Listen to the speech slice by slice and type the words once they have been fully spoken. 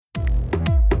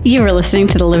You are listening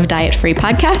to the Live Diet Free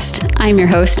podcast. I'm your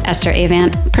host, Esther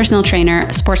Avant, personal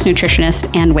trainer, sports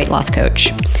nutritionist, and weight loss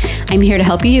coach. I'm here to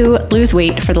help you lose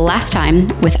weight for the last time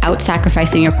without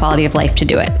sacrificing your quality of life to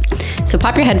do it. So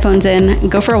pop your headphones in,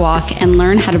 go for a walk, and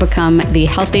learn how to become the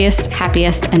healthiest,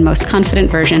 happiest, and most confident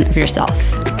version of yourself.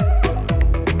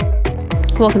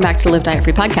 Welcome back to the Live Diet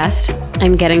Free podcast.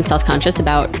 I'm getting self-conscious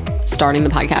about starting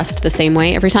the podcast the same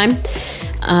way every time,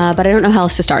 but I don't know how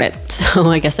else to start it,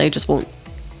 so I guess I just won't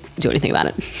do anything about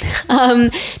it.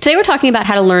 Today we're talking about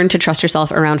how to learn to trust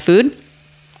yourself around food.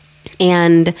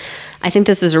 And I think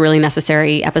this is a really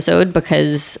necessary episode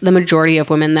because the majority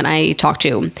of women that I talk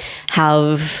to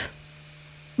have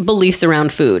beliefs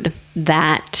around food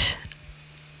that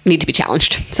need to be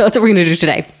challenged. So that's what we're going to do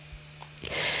today.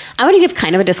 I want to give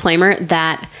kind of a disclaimer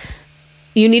that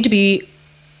you need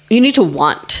to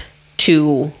want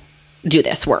to do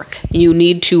this work. You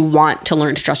need to want to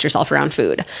learn to trust yourself around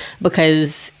food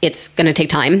because it's going to take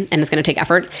time and it's going to take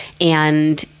effort.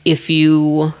 And if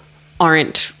you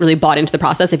aren't really bought into the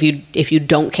process, if you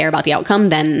don't care about the outcome,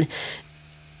 then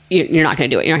you're not going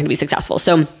to do it. You're not going to be successful.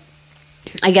 So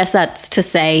I guess that's to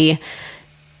say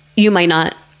you might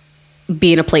not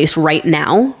be in a place right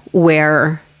now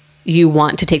where you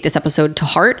want to take this episode to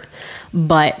heart,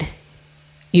 but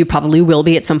you probably will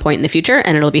be at some point in the future,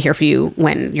 and it'll be here for you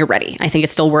when you're ready. I think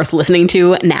it's still worth listening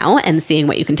to now and seeing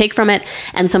what you can take from it.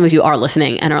 And some of you are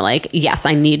listening and are like, yes,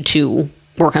 I need to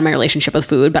work on my relationship with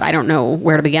food, but I don't know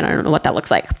where to begin. I don't know what that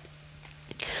looks like.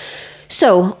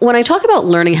 So when I talk about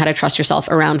learning how to trust yourself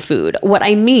around food, what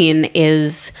I mean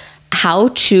is how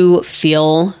to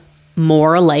feel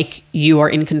more like you are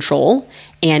in control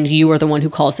and you are the one who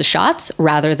calls the shots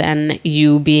rather than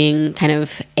you being kind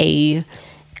of a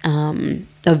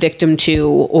victim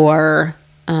to or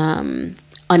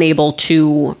unable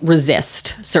to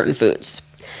resist certain foods.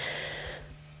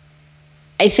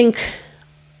 I think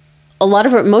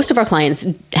most of our clients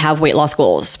have weight loss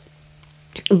goals,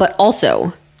 but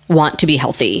also want to be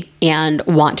healthy and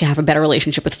want to have a better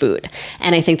relationship with food.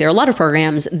 And I think there are a lot of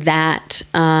programs that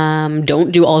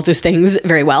don't do all of those things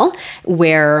very well,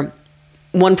 where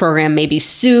one program may be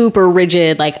super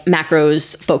rigid, like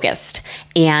macros focused,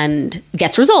 and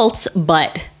gets results,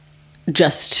 but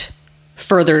just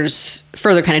further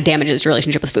kind of damages your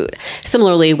relationship with food.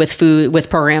 Similarly with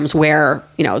programs where,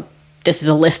 this is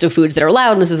a list of foods that are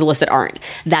allowed and this is a list that aren't.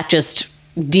 That just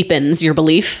deepens your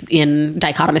belief in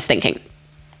dichotomous thinking.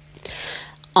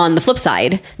 On the flip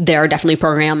side, there are definitely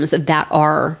programs that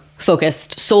are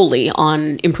focused solely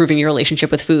on improving your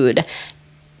relationship with food,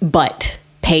 but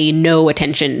pay no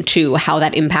attention to how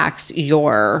that impacts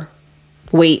your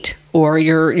weight or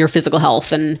your physical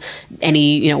health, and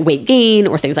any weight gain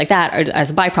or things like that as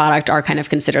a byproduct are kind of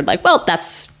considered like, well,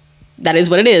 that is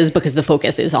what it is because the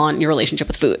focus is on your relationship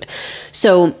with food.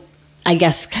 So I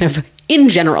guess kind of in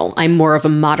general, I'm more of a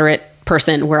moderate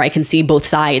person where I can see both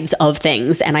sides of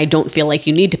things and I don't feel like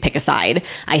you need to pick a side.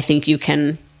 I think you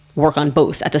can work on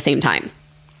both at the same time.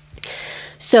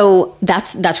 So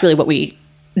that's really what we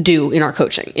do in our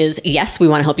coaching is, yes, we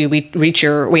want to help you reach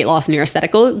your weight loss and your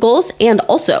aesthetic goals. And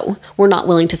also we're not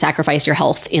willing to sacrifice your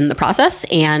health in the process.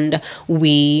 And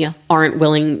we aren't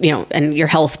willing, and your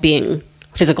health being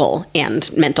physical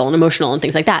and mental and emotional and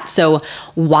things like that. So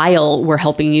while we're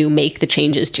helping you make the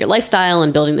changes to your lifestyle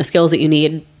and building the skills that you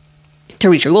need to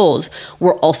reach your goals,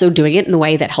 we're also doing it in a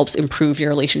way that helps improve your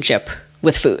relationship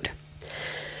with food.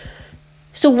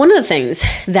 So one of the things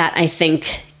that I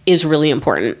think is really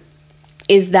important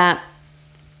is that,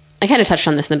 I kind of touched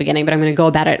on this in the beginning, but I'm going to go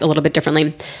about it a little bit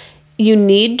differently. You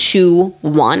need to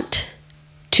want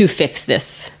to fix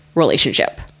this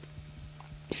relationship.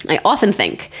 I often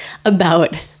think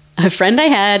about a friend I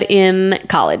had in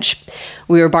college.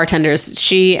 We were bartenders.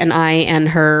 She and I and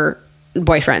her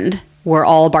boyfriend were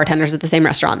all bartenders at the same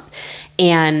restaurant.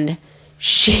 And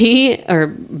she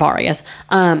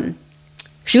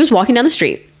was walking down the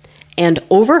street and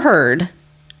overheard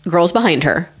girls behind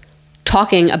her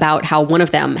talking about how one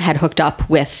of them had hooked up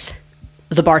with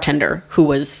the bartender who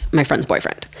was my friend's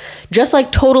boyfriend. Just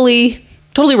like totally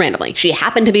randomly. She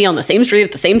happened to be on the same street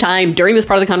at the same time during this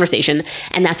part of the conversation,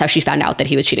 and that's how she found out that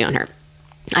he was cheating on her.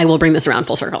 I will bring this around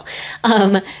full circle.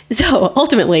 So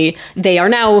ultimately, they have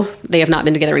not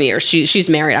been together in years. She's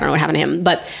married. I don't know what happened to him.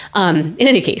 But in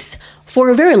any case, for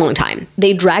a very long time,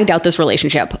 they dragged out this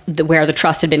relationship where the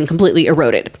trust had been completely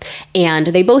eroded. And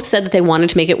they both said that they wanted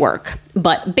to make it work.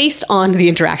 But based on the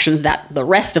interactions that the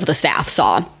rest of the staff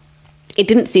saw, it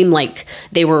didn't seem like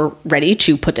they were ready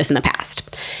to put this in the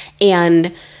past.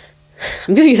 And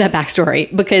I'm giving you that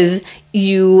backstory because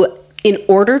in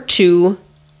order to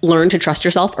learn to trust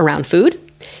yourself around food,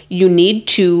 you need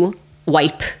to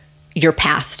wipe your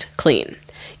past clean.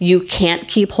 You can't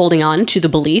keep holding on to the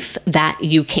belief that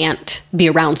you can't be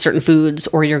around certain foods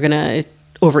or you're going to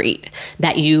overeat,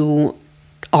 that you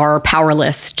are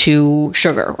powerless to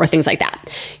sugar or things like that.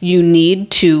 You need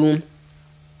to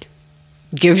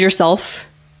give yourself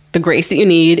the grace that you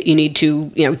need. You need to,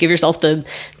 give yourself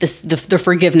the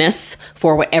forgiveness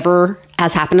for whatever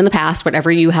has happened in the past, whatever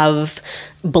you have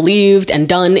believed and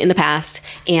done in the past.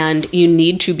 And you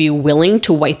need to be willing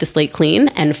to wipe the slate clean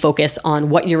and focus on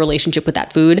what your relationship with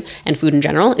that food and food in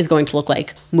general is going to look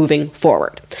like moving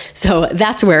forward. So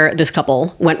that's where this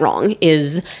couple went wrong,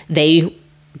 is they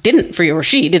didn't forgive, or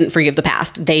she didn't forgive the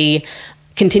past. They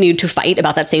continued to fight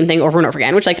about that same thing over and over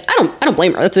again, which, like, I don't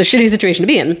blame her. That's a shitty situation to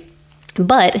be in.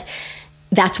 But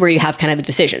that's where you have kind of the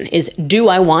decision is, do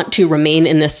I want to remain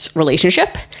in this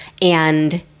relationship?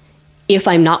 And if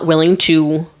I'm not willing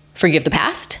to forgive the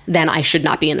past, then I should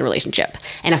not be in the relationship.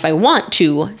 And if I want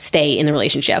to stay in the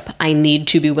relationship, I need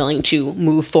to be willing to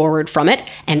move forward from it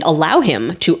and allow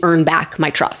him to earn back my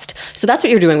trust. So that's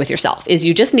what you're doing with yourself, is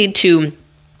you just need to,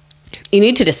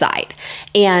 decide.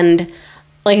 And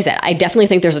like I said, I definitely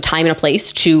think there's a time and a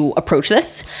place to approach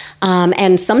this.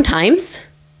 And sometimes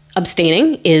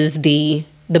abstaining is the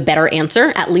better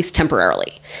answer, at least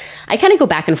temporarily. I kind of go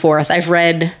back and forth. I've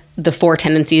read The Four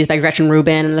Tendencies by Gretchen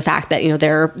Rubin, and the fact that,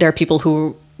 there are people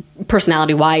who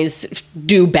personality-wise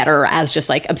do better as just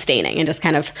like abstaining and just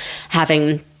kind of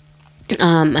having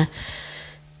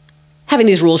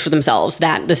these rules for themselves,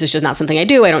 that this is just not something I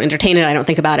do. I don't entertain it. I don't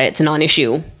think about it. It's a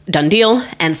non-issue, done deal.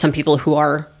 And some people who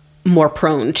are more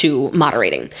prone to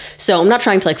moderating. So I'm not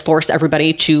trying to force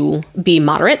everybody to be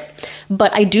moderate,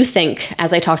 but I do think,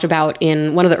 as I talked about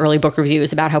in one of the early book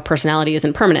reviews about how personality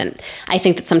isn't permanent, I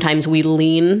think that sometimes we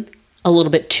lean a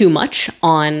little bit too much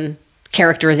on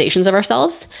characterizations of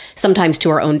ourselves, sometimes to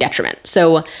our own detriment.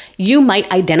 So you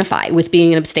might identify with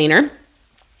being an abstainer,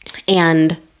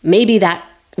 and maybe that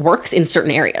works in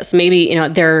certain areas. Maybe,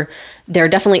 there are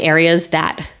definitely areas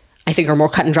that I think are more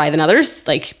cut and dry than others.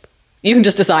 Like, you can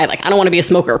just decide, I don't want to be a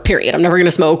smoker, period. I'm never going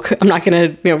to smoke. I'm not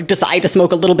going to, decide to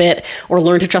smoke a little bit or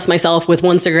learn to trust myself with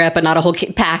one cigarette, but not a whole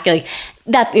pack. That,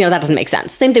 that doesn't make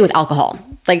sense. Same thing with alcohol.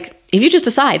 If you just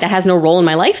decide that has no role in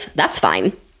my life, that's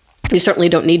fine. You certainly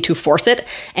don't need to force it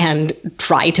and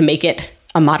try to make it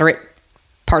a moderate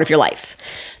part of your life.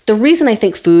 The reason I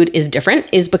think food is different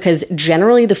is because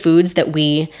generally the foods that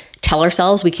we tell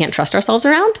ourselves we can't trust ourselves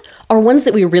around are ones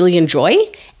that we really enjoy,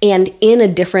 and in a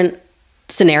different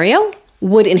scenario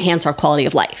would enhance our quality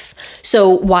of life. So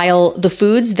while the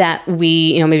foods that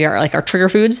we, maybe are our trigger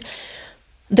foods,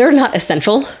 they're not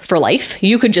essential for life.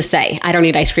 You could just say, I don't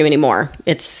eat ice cream anymore.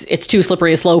 It's too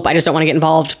slippery a slope. I just don't want to get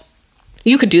involved.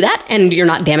 You could do that and you're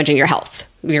not damaging your health,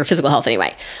 your physical health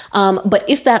anyway. But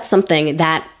if that's something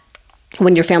that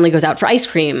when your family goes out for ice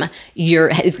cream,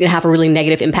 is going to have a really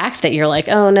negative impact, that you're like,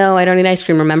 oh no, I don't eat ice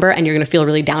cream, remember? And you're going to feel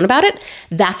really down about it.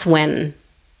 That's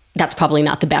probably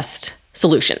not the best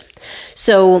solution.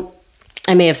 So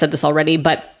I may have said this already,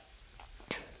 but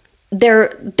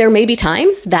there may be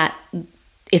times that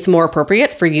it's more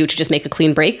appropriate for you to just make a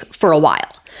clean break for a while.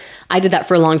 I did that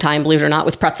for a long time, believe it or not,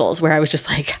 with pretzels, where I was just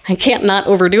like, I can't not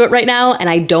overdo it right now. And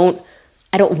I don't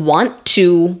want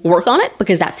to work on it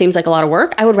because that seems like a lot of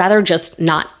work. I would rather just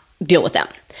not deal with them.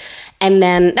 And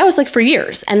then that was for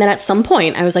years. And then at some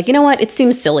point I was like, you know what? It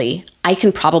seems silly. I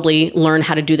can probably learn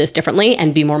how to do this differently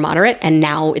and be more moderate. And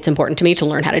now it's important to me to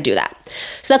learn how to do that.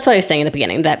 So that's what I was saying in the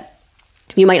beginning, that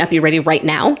you might not be ready right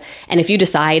now. And if you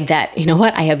decide that, you know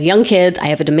what, I have young kids, I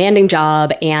have a demanding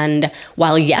job, and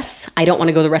while yes, I don't want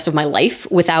to go the rest of my life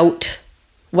without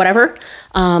whatever,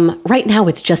 right now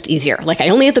it's just easier. I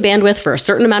only have the bandwidth for a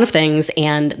certain amount of things,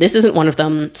 and this isn't one of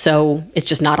them. So it's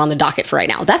just not on the docket for right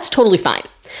now. That's totally fine.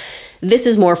 This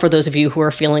is more for those of you who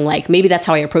are feeling like maybe that's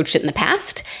how I approached it in the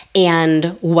past.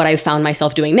 And what I've found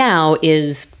myself doing now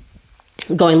is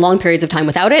going long periods of time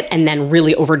without it and then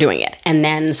really overdoing it and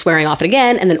then swearing off it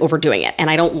again and then overdoing it.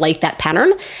 And I don't like that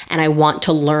pattern, and I want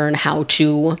to learn how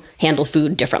to handle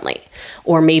food differently.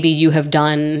 Or maybe you have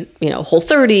done,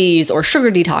 Whole30s or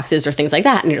sugar detoxes or things like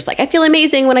that. And you're just like, I feel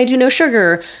amazing when I do no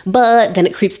sugar, but then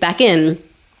it creeps back in.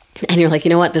 And you're like, you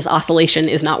know what, this oscillation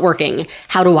is not working.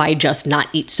 How do I just not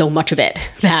eat so much of it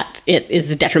that it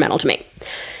is detrimental to me?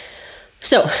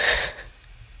 So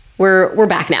we're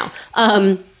back now.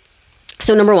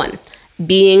 So number one,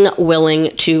 being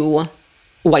willing to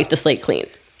wipe the slate clean.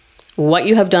 What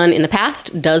you have done in the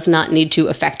past does not need to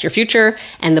affect your future.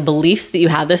 And the beliefs that you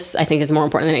have, this I think is more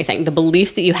important than anything, the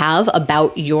beliefs that you have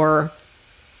about your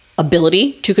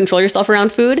ability to control yourself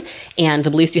around food and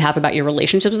the beliefs you have about your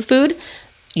relationships with food,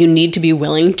 you need to be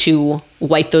willing to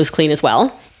wipe those clean as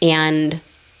well and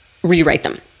rewrite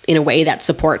them in a way that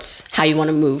supports how you want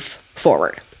to move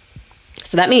forward.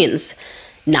 So that means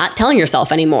not telling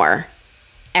yourself anymore,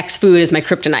 X food is my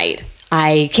kryptonite.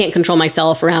 I can't control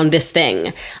myself around this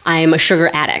thing. I'm a sugar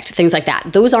addict, things like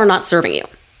that. Those are not serving you.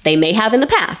 They may have in the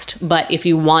past, but if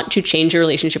you want to change your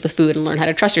relationship with food and learn how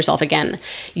to trust yourself again,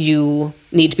 you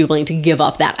need to be willing to give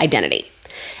up that identity.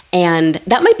 And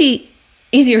that might be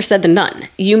easier said than done.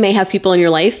 You may have people in your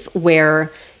life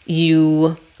where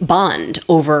you bond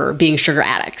over being sugar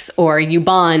addicts, or you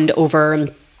bond over,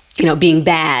 being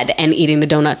bad and eating the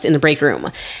donuts in the break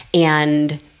room.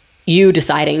 And you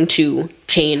deciding to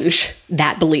change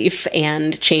that belief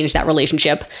and change that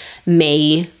relationship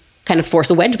may kind of force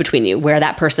a wedge between you where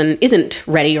that person isn't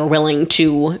ready or willing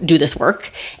to do this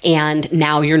work. And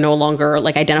now you're no longer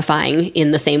like identifying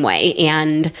in the same way.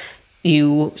 And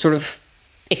you sort of,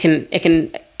 it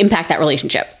can impact that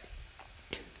relationship.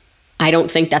 I don't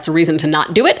think that's a reason to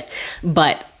not do it,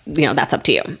 but that's up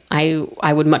to you.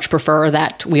 I would much prefer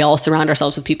that we all surround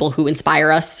ourselves with people who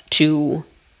inspire us to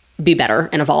be better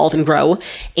and evolve and grow,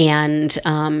 and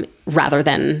rather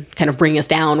than kind of bring us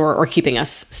down or keeping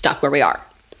us stuck where we are.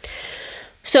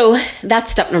 So that's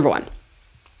step number one.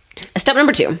 Step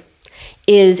number two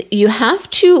is you have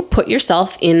to put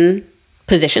yourself in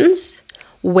positions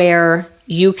where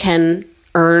you can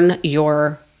earn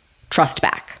your trust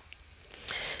back.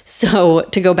 So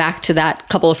to go back to that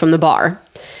couple from the bar,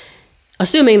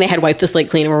 assuming they had wiped the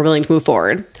slate clean and were willing to move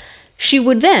forward, she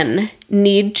would then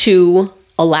need to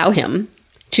allow him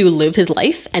to live his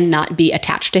life and not be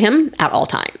attached to him at all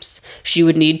times. She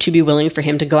would need to be willing for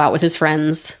him to go out with his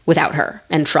friends without her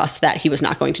and trust that he was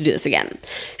not going to do this again.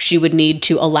 She would need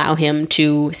to allow him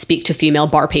to speak to female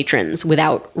bar patrons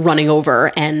without running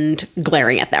over and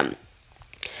glaring at them.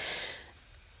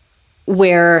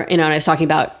 Where, and I was talking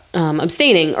about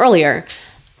abstaining earlier,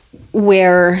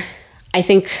 where I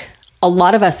think a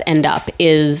lot of us end up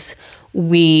is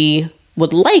we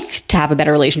would like to have a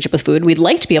better relationship with food. We'd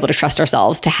like to be able to trust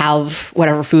ourselves to have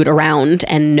whatever food around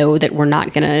and know that we're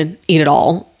not going to eat it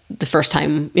all the first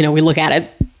time, we look at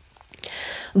it.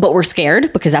 But we're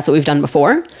scared because that's what we've done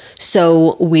before.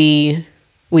 So we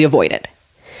avoid it.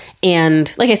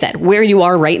 And like I said, where you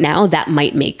are right now, that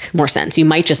might make more sense. You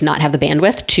might just not have the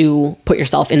bandwidth to put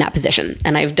yourself in that position.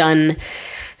 And I've done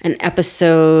an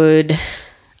episode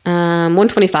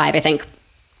 125, I think,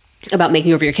 about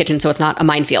making over your kitchen so it's not a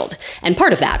minefield. And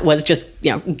part of that was just,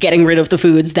 getting rid of the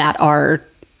foods that are,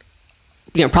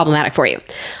 problematic for you.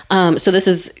 So this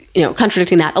is,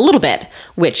 contradicting that a little bit,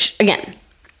 which again,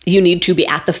 you need to be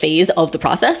at the phase of the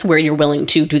process where you're willing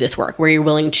to do this work, where you're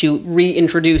willing to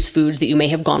reintroduce foods that you may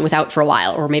have gone without for a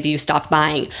while, or maybe you stopped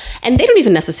buying. And they don't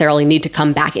even necessarily need to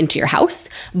come back into your house,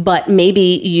 but maybe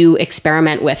you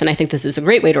experiment with, and I think this is a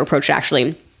great way to approach it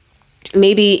actually,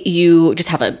 maybe you just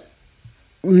have a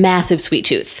massive sweet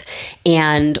tooth,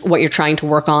 and what you're trying to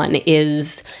work on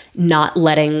is not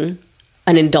letting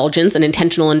an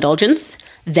intentional indulgence,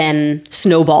 then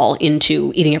snowball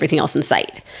into eating everything else in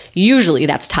sight. Usually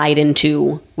that's tied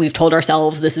into, we've told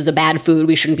ourselves this is a bad food,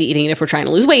 we shouldn't be eating it if we're trying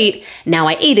to lose weight. Now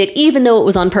I ate it even though it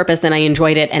was on purpose and I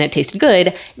enjoyed it and it tasted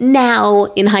good. Now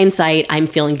in hindsight, I'm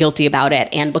feeling guilty about it.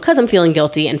 And because I'm feeling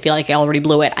guilty and feel like I already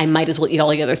blew it, I might as well eat all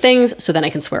the other things so then I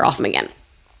can swear off them again.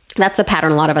 That's the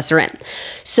pattern a lot of us are in.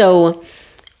 So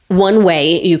one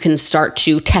way you can start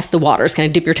to test the waters, kind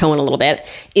of dip your toe in a little bit,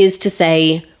 is to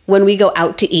say, when we go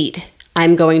out to eat,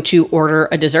 I'm going to order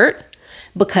a dessert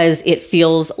because it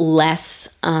feels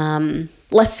less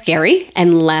scary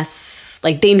and less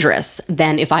dangerous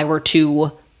than if I were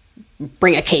to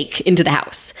bring a cake into the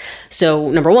house. So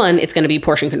number one, it's going to be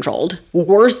portion controlled.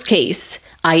 Worst case,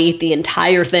 I eat the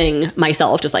entire thing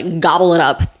myself, just gobble it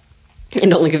up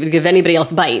and don't give anybody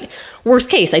else a bite. Worst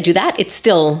case, I do that. It's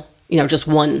still, just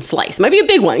one slice. It might be a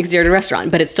big one because you're at a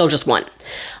restaurant, but it's still just one.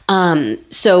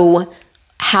 So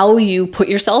how you put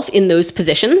yourself in those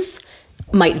positions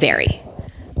might vary.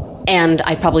 And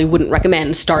I probably wouldn't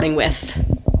recommend starting with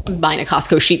buying a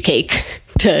Costco sheet cake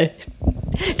to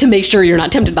make sure you're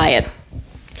not tempted by it.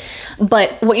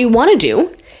 But what you want to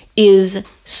do is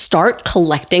start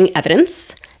collecting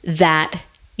evidence that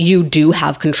you do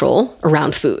have control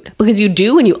around food, because you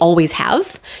do and you always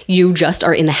have. You just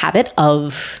are in the habit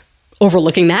of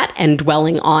overlooking that and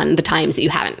dwelling on the times that you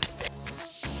haven't.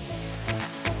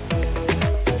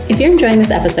 If you're enjoying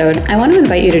this episode, I want to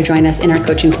invite you to join us in our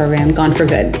coaching program, Gone for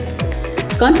Good.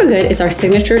 Gone for Good is our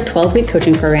signature 12-week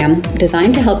coaching program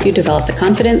designed to help you develop the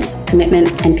confidence,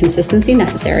 commitment, and consistency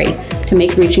necessary to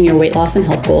make reaching your weight loss and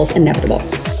health goals inevitable.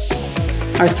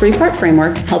 Our 3-part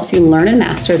framework helps you learn and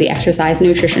master the exercise and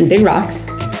nutrition big rocks,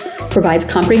 provides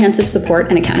comprehensive support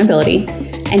and accountability,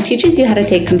 and teaches you how to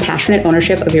take compassionate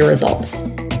ownership of your results.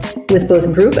 With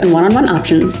both group and one-on-one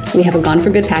options, we have a Gone for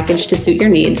Good package to suit your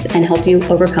needs and help you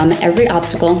overcome every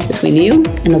obstacle between you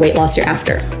and the weight loss you're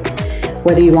after.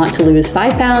 Whether you want to lose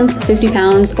 5 pounds, 50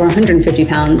 pounds, or 150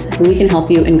 pounds, we can help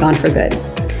you in Gone for Good.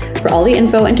 For all the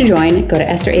info and to join, go to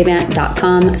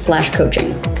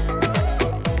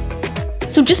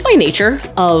estherabant.com/coaching. So just by nature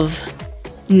of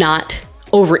not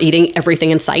overeating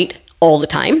everything in sight all the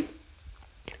time,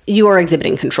 you are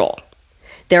exhibiting control.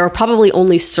 There are probably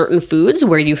only certain foods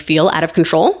where you feel out of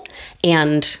control,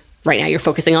 and right now you're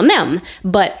focusing on them.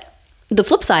 But the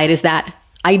flip side is that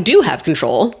I do have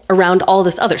control around all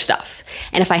this other stuff.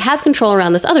 And if I have control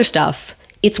around this other stuff,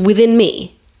 it's within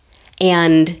me.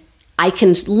 And I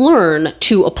can learn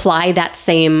to apply that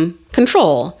same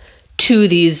control to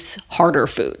these harder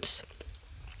foods.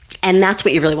 And that's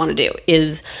what you really want to do,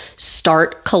 is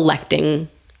start collecting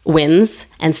wins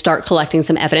and start collecting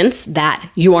some evidence that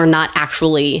you are not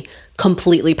actually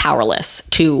completely powerless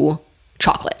to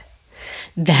chocolate.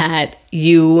 That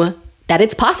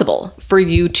it's possible for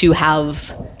you to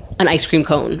have an ice cream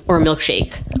cone or a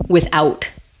milkshake without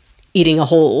eating a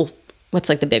whole, what's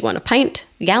like the big one, a pint,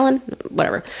 a gallon,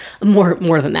 whatever,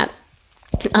 more than that.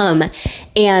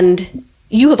 And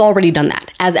you have already done that,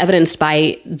 as evidenced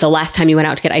by the last time you went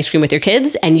out to get ice cream with your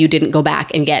kids and you didn't go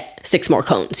back and get 6 more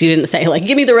cones. You didn't say, like,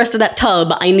 give me the rest of that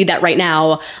tub. I need that right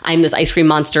now. I'm this ice cream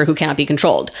monster who cannot be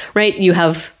controlled, right? You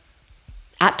have,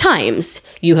 at times,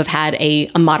 you have had a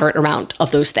moderate amount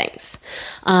of those things.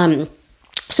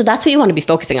 So that's what you want to be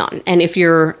focusing on. And if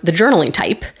you're the journaling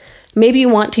type, maybe you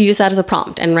want to use that as a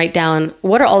prompt and write down,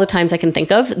 what are all the times I can think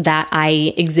of that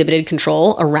I exhibited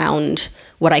control around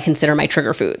what I consider my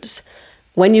trigger foods?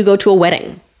 When you go to a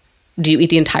wedding, do you eat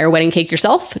the entire wedding cake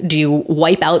yourself? Do you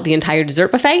wipe out the entire dessert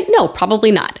buffet? No,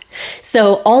 probably not.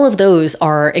 So all of those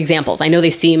are examples. I know they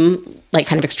seem like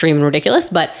kind of extreme and ridiculous,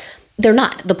 but they're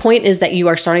not. The point is that you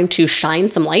are starting to shine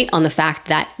some light on the fact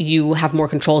that you have more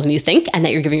control than you think and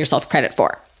that you're giving yourself credit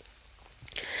for.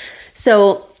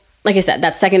 So, like I said,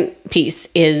 that second piece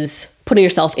is putting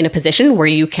yourself in a position where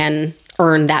you can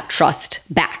earn that trust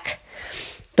back.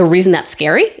 The reason that's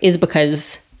scary is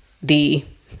because the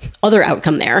other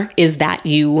outcome there is that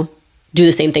you do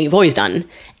the same thing you've always done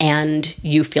and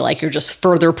you feel like you're just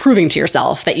further proving to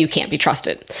yourself that you can't be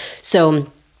trusted.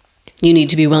 So you need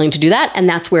to be willing to do that. And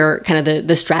that's where kind of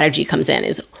the strategy comes in,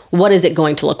 is what is it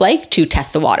going to look like to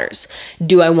test the waters?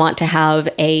 Do I want to have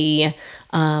a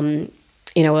date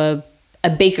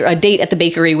at the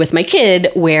bakery with my kid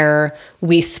where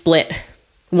we split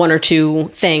 1 or 2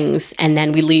 things and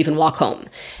then we leave and walk home,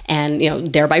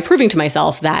 and thereby proving to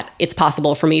myself that it's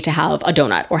possible for me to have a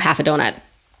donut or half a donut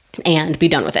and be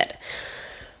done with it?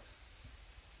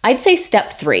 I'd say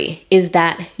step 3 is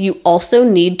that you also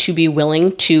need to be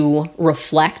willing to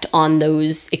reflect on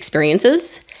those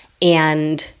experiences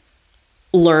and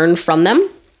learn from them.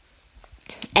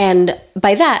 And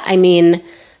by that, I mean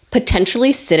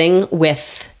potentially sitting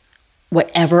with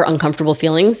whatever uncomfortable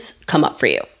feelings come up for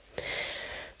you.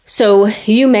 So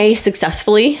you may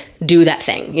successfully do that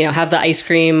thing, have the ice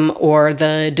cream or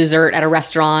the dessert at a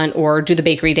restaurant or do the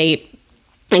bakery date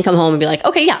and come home and be like,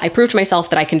 okay, yeah, I proved to myself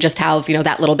that I can just have,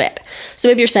 that little bit. So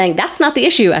maybe you're saying, that's not the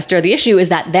issue, Esther. The issue is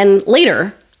that then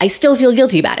later I still feel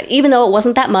guilty about it. Even though it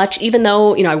wasn't that much, even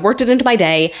though, I worked it into my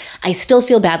day, I still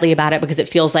feel badly about it because it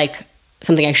feels like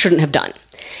something I shouldn't have done.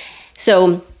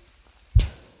 So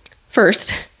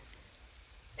first,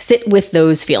 sit with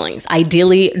those feelings.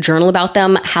 Ideally, journal about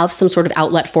them, have some sort of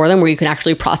outlet for them where you can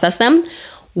actually process them.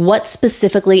 What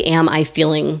specifically am I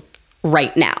feeling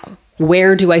right now?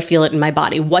 Where do I feel it in my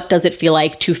body? What does it feel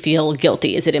like to feel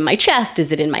guilty? Is it in my chest?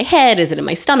 Is it in my head? Is it in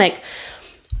my stomach?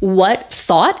 What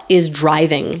thought is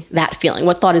driving that feeling?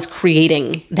 What thought is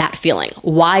creating that feeling?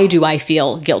 Why do I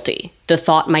feel guilty? The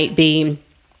thought might be,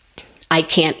 I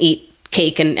can't eat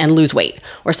cake and lose weight,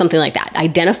 or something like that.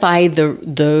 Identify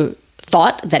the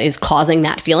thought that is causing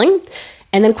that feeling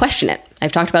and then question it.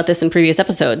 I've talked about this in previous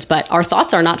episodes, but our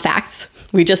thoughts are not facts.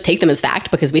 We just take them as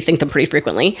fact because we think them pretty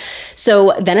frequently.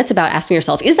 So then it's about asking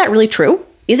yourself, is that really true?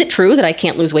 Is it true that I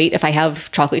can't lose weight if I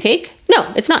have chocolate cake?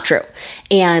 No, it's not true.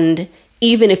 And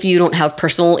even if you don't have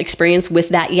personal experience with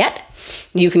that yet,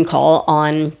 you can call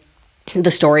on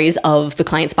the stories of the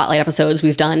client spotlight episodes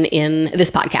we've done in this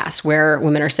podcast, where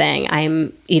women are saying,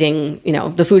 I'm eating,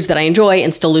 the foods that I enjoy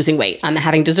and still losing weight. I'm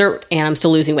having dessert and I'm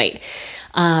still losing weight.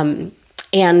 And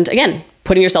again,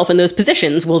 putting yourself in those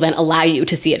positions will then allow you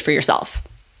to see it for yourself.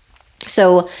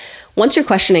 So once you're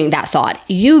questioning that thought,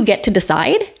 you get to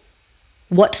decide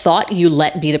what thought you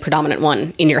let be the predominant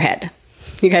one in your head.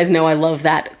 You guys know I love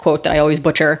that quote that I always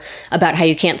butcher about how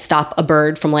you can't stop a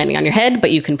bird from landing on your head,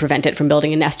 but you can prevent it from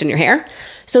building a nest in your hair.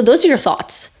 So those are your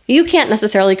thoughts. You can't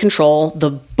necessarily control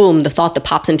the thought that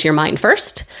pops into your mind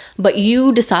first, but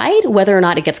you decide whether or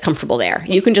not it gets comfortable there.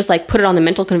 You can just like put it on the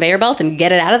mental conveyor belt and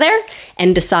get it out of there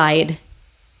and decide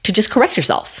to just correct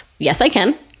yourself. Yes, I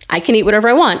can. I can eat whatever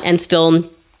I want and still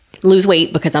lose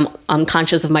weight because I'm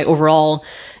conscious of my overall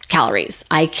calories.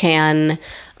 I can,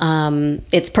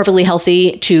 it's perfectly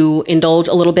healthy to indulge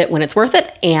a little bit when it's worth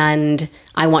it. And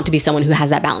I want to be someone who has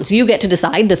that balance. You get to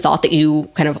decide the thought that you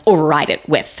kind of override it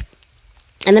with.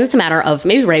 And then it's a matter of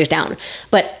maybe write it down.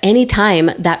 But anytime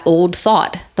that old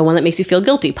thought, the one that makes you feel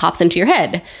guilty, pops into your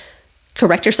head,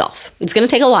 correct yourself. It's going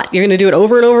to take a lot. You're going to do it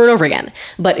over and over and over again.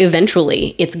 But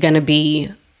eventually it's going to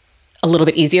be a little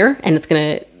bit easier, and it's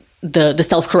going to, the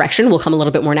self-correction will come a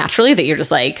little bit more naturally, that you're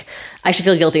just like, I should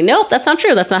feel guilty. Nope, that's not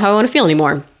true. That's not how I want to feel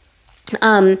anymore.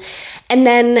 And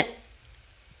then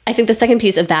I think the second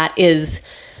piece of that is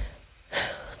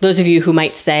those of you who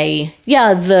might say,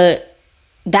 yeah,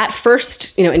 that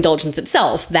first, indulgence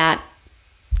itself, that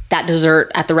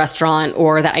dessert at the restaurant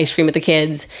or that ice cream with the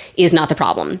kids is not the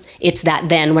problem. It's that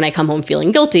then when I come home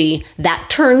feeling guilty, that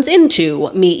turns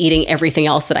into me eating everything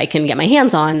else that I can get my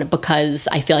hands on because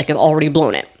I feel like I've already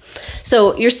blown it.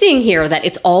 So you're seeing here that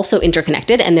it's also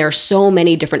interconnected, and there are so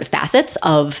many different facets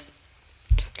of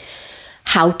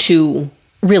how to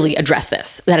really address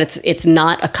this, that it's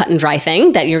not a cut and dry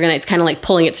thing that it's kind of like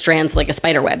pulling at strands like a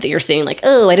spider web that you're seeing like,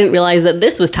 oh, I didn't realize that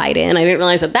this was tied in. I didn't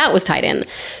realize that was tied in.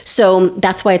 So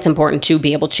that's why it's important to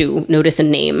be able to notice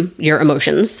and name your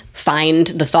emotions, find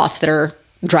the thoughts that are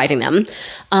driving them,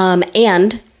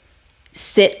 and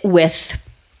sit with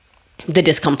the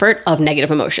discomfort of negative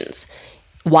emotions.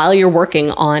 While you're working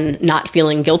on not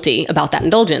feeling guilty about that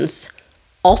indulgence,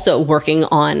 also working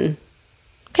on,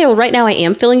 okay, well, right now I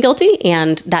am feeling guilty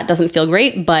and that doesn't feel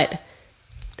great, but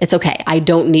it's okay. I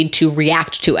don't need to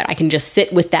react to it. I can just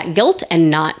sit with that guilt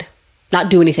and not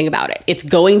do anything about it. It's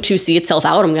going to see itself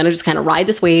out. I'm going to just kind of ride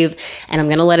this wave and I'm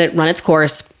going to let it run its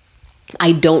course.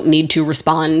 I don't need to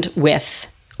respond with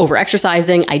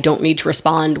over-exercising. I don't need to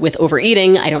respond with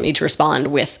overeating. I don't need to respond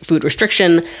with food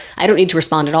restriction. I don't need to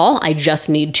respond at all. I just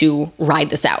need to ride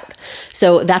this out.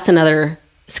 So that's another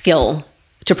skill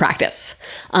to practice.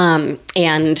 And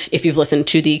if you've listened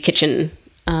to the kitchen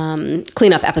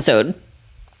cleanup episode,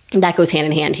 that goes hand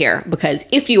in hand here, because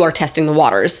if you are testing the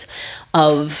waters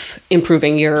of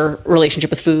improving your relationship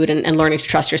with food and learning to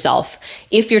trust yourself,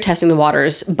 if you're testing the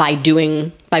waters by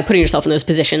putting yourself in those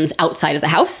positions outside of the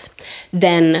house,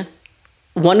 then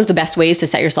one of the best ways to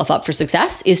set yourself up for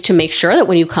success is to make sure that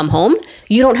when you come home,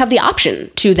 you don't have the option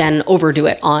to then overdo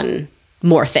it on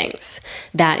more things.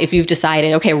 That if you've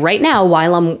decided, okay, right now,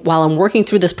 while I'm working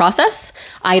through this process,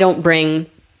 I don't bring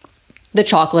the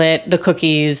chocolate, the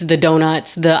cookies, the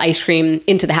donuts, the ice cream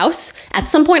into the house. At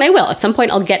some point I will. At some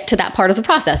point I'll get to that part of the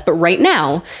process. But right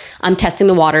now I'm testing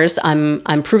the waters. I'm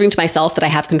proving to myself that I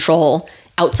have control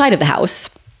outside of the house.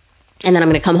 And then I'm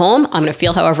going to come home. I'm going to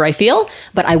feel however I feel,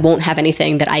 but I won't have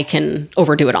anything that I can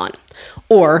overdo it on.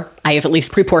 Or I have at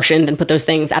least pre-portioned and put those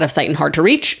things out of sight and hard to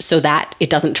reach so that it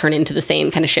doesn't turn into the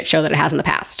same kind of shit show that it has in the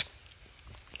past.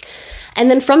 And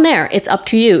then from there, it's up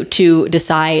to you to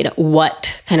decide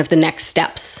what kind of the next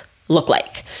steps look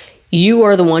like. You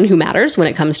are the one who matters when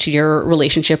it comes to your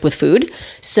relationship with food.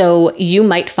 So you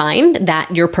might find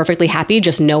that you're perfectly happy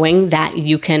just knowing that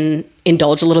you can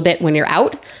indulge a little bit when you're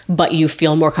out, but you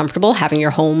feel more comfortable having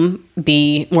your home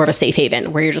be more of a safe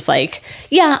haven where you're just like,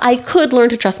 yeah, I could learn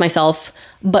to trust myself,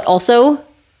 but also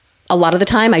a lot of the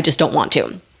time I just don't want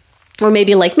to. Or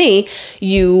maybe like me,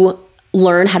 you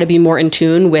learn how to be more in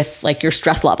tune with like your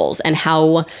stress levels and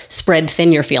how spread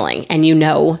thin you're feeling. And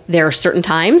there are certain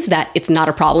times that it's not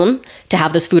a problem to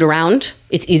have this food around.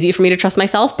 It's easy for me to trust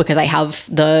myself because I have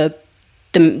the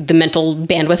mental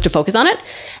bandwidth to focus on it.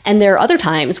 And there are other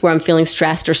times where I'm feeling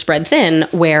stressed or spread thin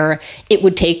where it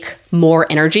would take more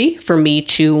energy for me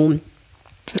to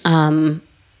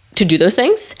do those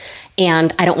things.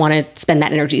 And I don't want to spend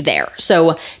that energy there.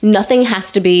 So nothing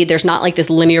has to be, there's not like this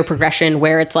linear progression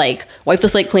where it's like, wipe the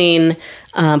slate clean,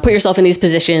 put yourself in these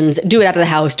positions, do it out of the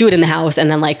house, do it in the house,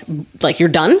 and then like you're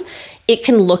done. It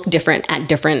can look different at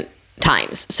different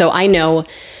times. So I know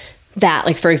that,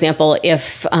 like, for example,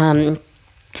 if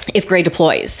if Gray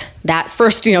deploys, that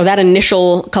first, that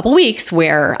initial couple weeks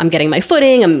where I'm getting my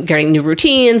footing, I'm getting new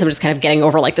routines, I'm just kind of getting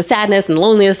over like the sadness and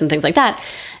loneliness and things like that.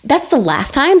 That's the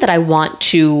last time that I want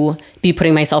to be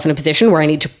putting myself in a position where I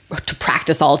need to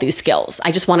practice all of these skills.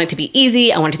 I just want it to be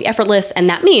easy. I want it to be effortless. And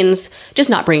that means just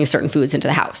not bringing certain foods into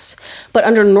the house. But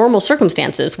under normal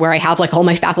circumstances where I have like all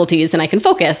my faculties and I can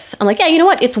focus, I'm like, yeah, you know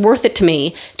what? It's worth it to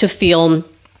me to feel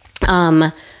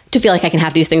like I can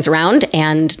have these things around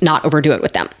and not overdo it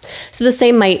with them. So the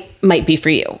same might be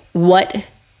for you. What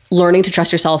learning to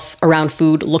trust yourself around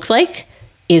food looks like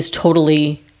is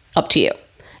totally up to you.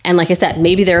 And like I said,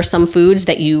 maybe there are some foods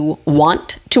that you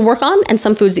want to work on and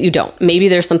some foods that you don't. Maybe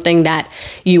there's something that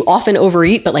you often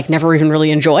overeat but like never even really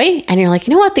enjoy. And you're like,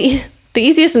 you know what? The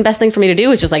easiest and best thing for me to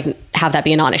do is just like have that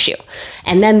be a non-issue.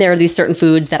 And then there are these certain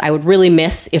foods that I would really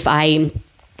miss if I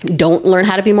don't learn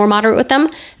how to be more moderate with them.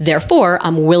 Therefore,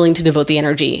 I'm willing to devote the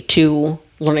energy to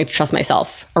learning to trust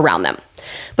myself around them.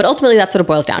 But ultimately, that's what it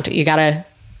boils down to. You got to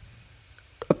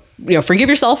forgive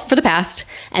yourself for the past,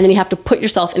 and then you have to put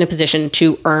yourself in a position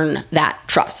to earn that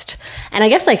trust. And I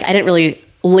guess I didn't really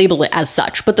label it as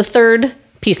such, but the third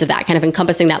piece of that, kind of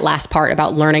encompassing that last part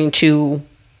about learning to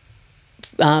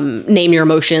name your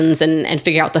emotions and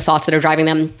figure out the thoughts that are driving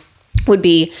them, would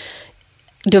be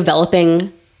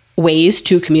developing ways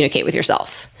to communicate with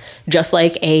yourself. Just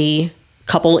like a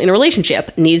couple in a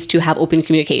relationship needs to have open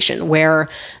communication where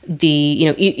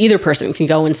either person can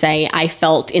go and say, I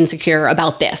felt insecure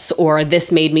about this, or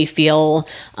this made me feel,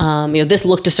 this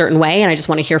looked a certain way and I just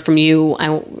want to hear from you. I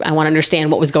want to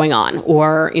understand what was going on,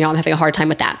 or, I'm having a hard time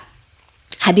with that.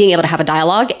 Being able to have a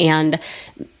dialogue and,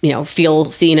 feel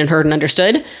seen and heard and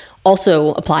understood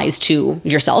also applies to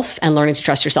yourself and learning to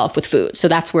trust yourself with food. So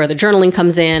that's where the journaling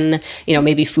comes in,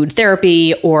 maybe food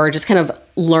therapy, or just kind of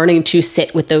learning to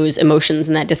sit with those emotions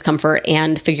and that discomfort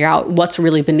and figure out what's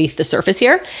really beneath the surface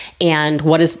here, and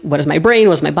what is my brain,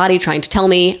 what is my body trying to tell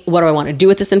me, what do I want to do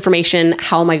with this information,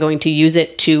 how am I going to use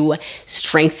it to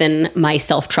strengthen my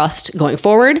self-trust going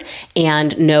forward,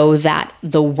 and know that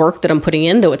the work that I'm putting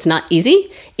in, though it's not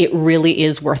easy, it really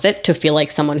is worth it to feel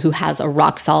like someone who has a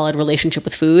rock solid relationship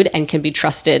with food and can be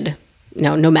trusted,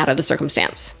 no matter the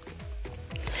circumstance.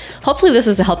 Hopefully this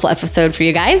is a helpful episode for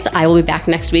you guys. I will be back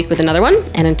next week with another one.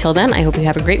 And until then, I hope you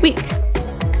have a great week.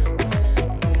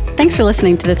 Thanks for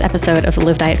listening to this episode of the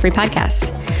Live Diet Free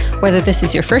podcast. Whether this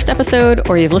is your first episode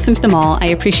or you've listened to them all, I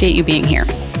appreciate you being here.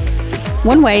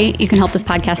 One way you can help this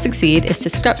podcast succeed is to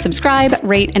subscribe,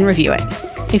 rate, and review it.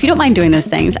 If you don't mind doing those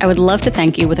things, I would love to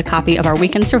thank you with a copy of our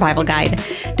Weekend Survival Guide,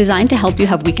 designed to help you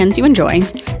have weekends you enjoy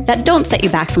that don't set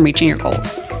you back from reaching your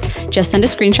goals. Just send a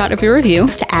screenshot of your review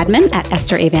to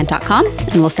admin@estheravant.com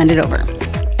and we'll send it over.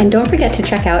 And don't forget to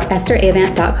check out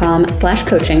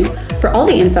estheravant.com/coaching for all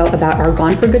the info about our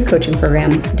Gone for Good coaching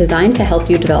program, designed to help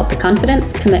you develop the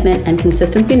confidence, commitment, and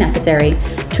consistency necessary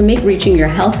to make reaching your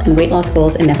health and weight loss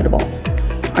goals inevitable.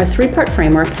 Our 3-part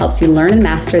framework helps you learn and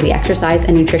master the exercise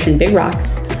and nutrition big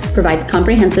rocks, provides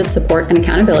comprehensive support and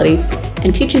accountability,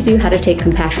 and teaches you how to take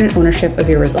compassionate ownership of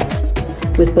your results.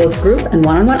 With both group and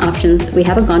one-on-one options, we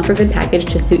have a Gone for Good package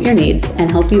to suit your needs and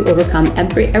help you overcome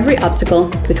every obstacle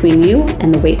between you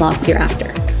and the weight loss you're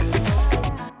after.